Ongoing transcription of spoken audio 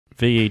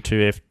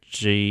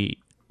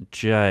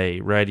VE2FGJ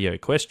radio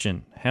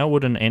question. How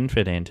would an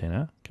end-fed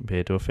antenna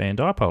compare to a fan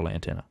dipole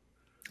antenna?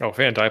 Oh,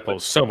 fan dipole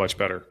is so much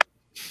better.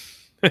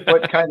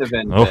 What kind of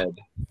end-fed?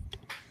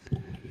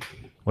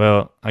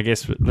 Well, I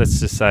guess let's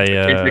just say...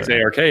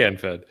 ARK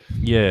end-fed.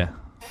 Yeah.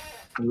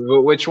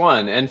 Which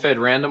one? End-fed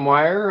random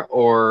wire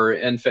or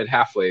end-fed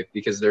half-wave?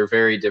 Because they're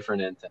very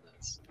different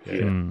antennas.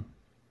 Yeah.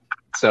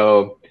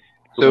 So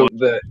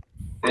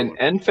an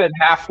end-fed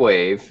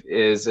half-wave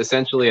is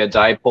essentially a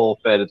dipole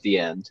fed at the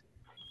end.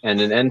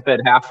 And an end-fed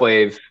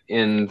half-wave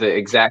in the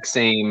exact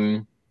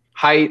same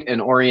height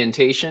and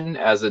orientation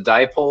as a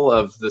dipole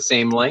of the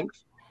same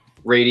length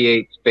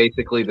radiates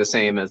basically the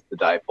same as the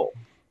dipole.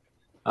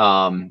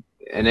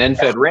 An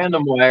end-fed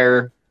random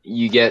wire,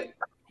 you get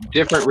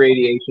different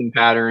radiation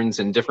patterns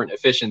and different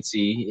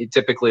efficiency,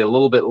 typically a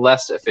little bit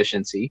less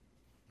efficiency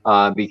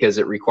because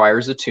it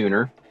requires a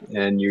tuner,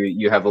 and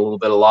you have a little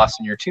bit of loss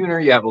in your tuner,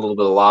 you have a little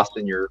bit of loss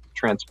in your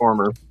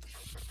transformer.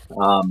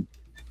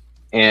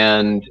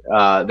 And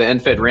the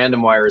end-fed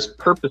random wire is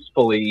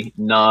purposefully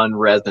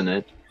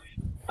non-resonant,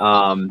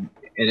 and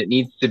it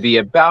needs to be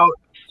about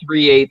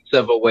 3/8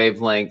 of a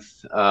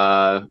wavelength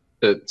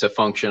to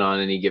function on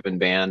any given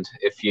band.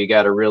 If you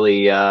got a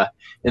really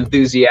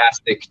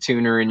enthusiastic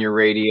tuner in your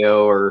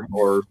radio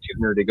or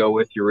tuner to go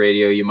with your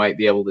radio, you might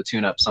be able to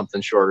tune up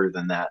something shorter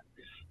than that.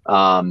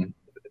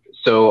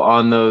 So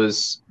on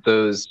those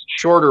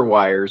shorter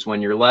wires,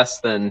 when you're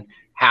less than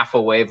half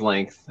a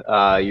wavelength,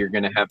 you're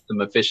going to have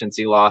some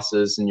efficiency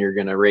losses, and you're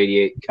going to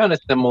radiate kind of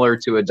similar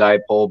to a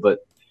dipole, but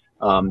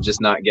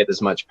just not get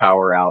as much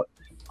power out.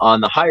 On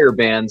the higher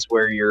bands,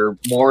 where you're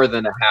more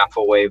than a half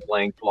a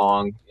wavelength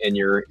long in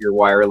your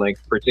wire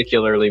length,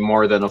 particularly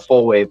more than a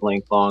full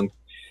wavelength long,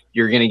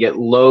 you're going to get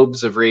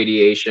lobes of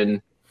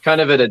radiation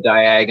kind of at a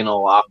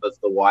diagonal off of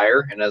the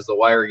wire. And as the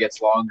wire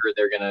gets longer,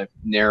 they're going to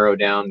narrow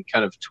down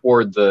kind of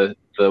toward the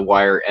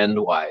wire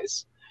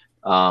endwise.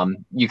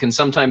 You can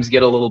sometimes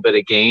get a little bit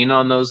of gain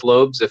on those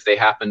lobes if they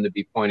happen to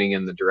be pointing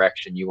in the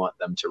direction you want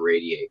them to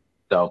radiate.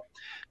 So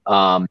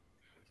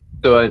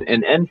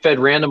an end-fed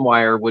random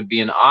wire would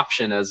be an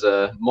option as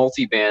a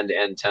multi-band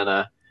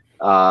antenna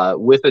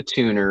with a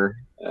tuner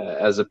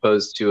as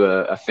opposed to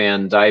a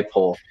fan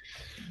dipole.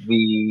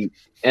 The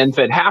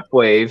end-fed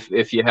half-wave,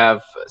 if you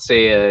have,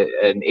 say,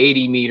 an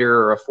 80 meter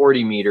or a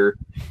 40 meter,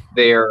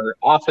 they are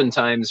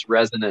oftentimes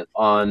resonant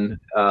on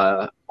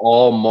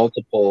all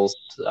multiples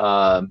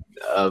of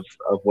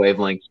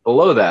wavelengths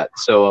below that.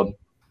 So,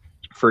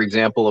 for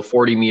example, a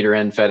 40 meter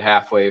end-fed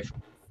half-wave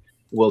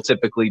will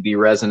typically be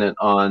resonant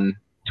on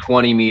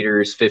 20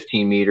 meters,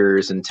 15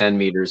 meters, and 10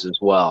 meters as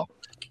well.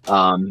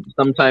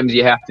 Sometimes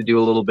you have to do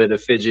a little bit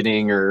of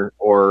fidgeting or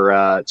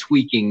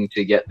tweaking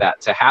to get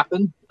that to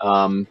happen,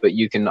 but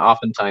you can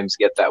oftentimes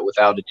get that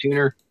without a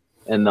tuner,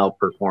 and they'll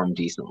perform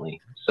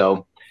decently.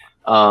 So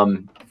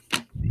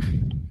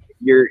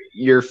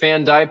your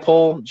fan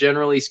dipole,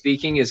 generally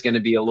speaking, is going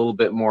to be a little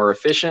bit more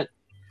efficient,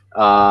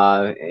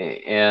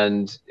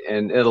 and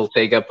it'll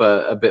take up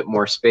a bit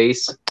more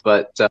space,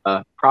 but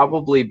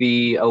probably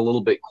be a little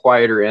bit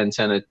quieter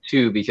antenna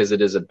too, because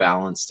it is a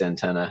balanced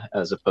antenna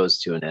as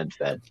opposed to an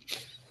end-fed.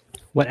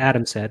 What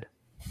Adam said.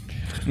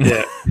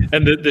 Yeah,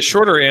 and the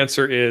shorter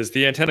answer is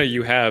the antenna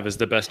you have is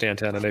the best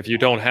antenna, and if you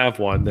don't have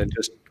one, then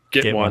just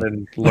get one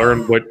and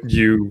learn what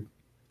you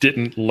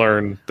didn't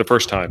learn the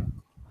first time.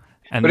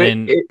 And but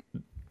then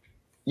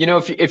you know,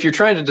 if you're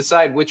trying to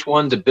decide which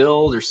one to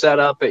build or set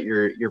up at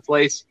your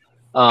place,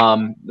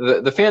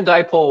 the fan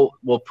dipole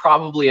will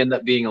probably end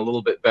up being a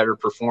little bit better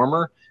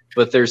performer,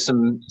 but there's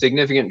some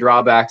significant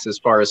drawbacks as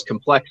far as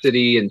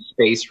complexity and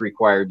space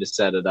required to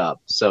set it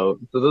up. So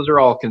those are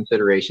all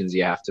considerations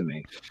you have to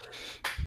make.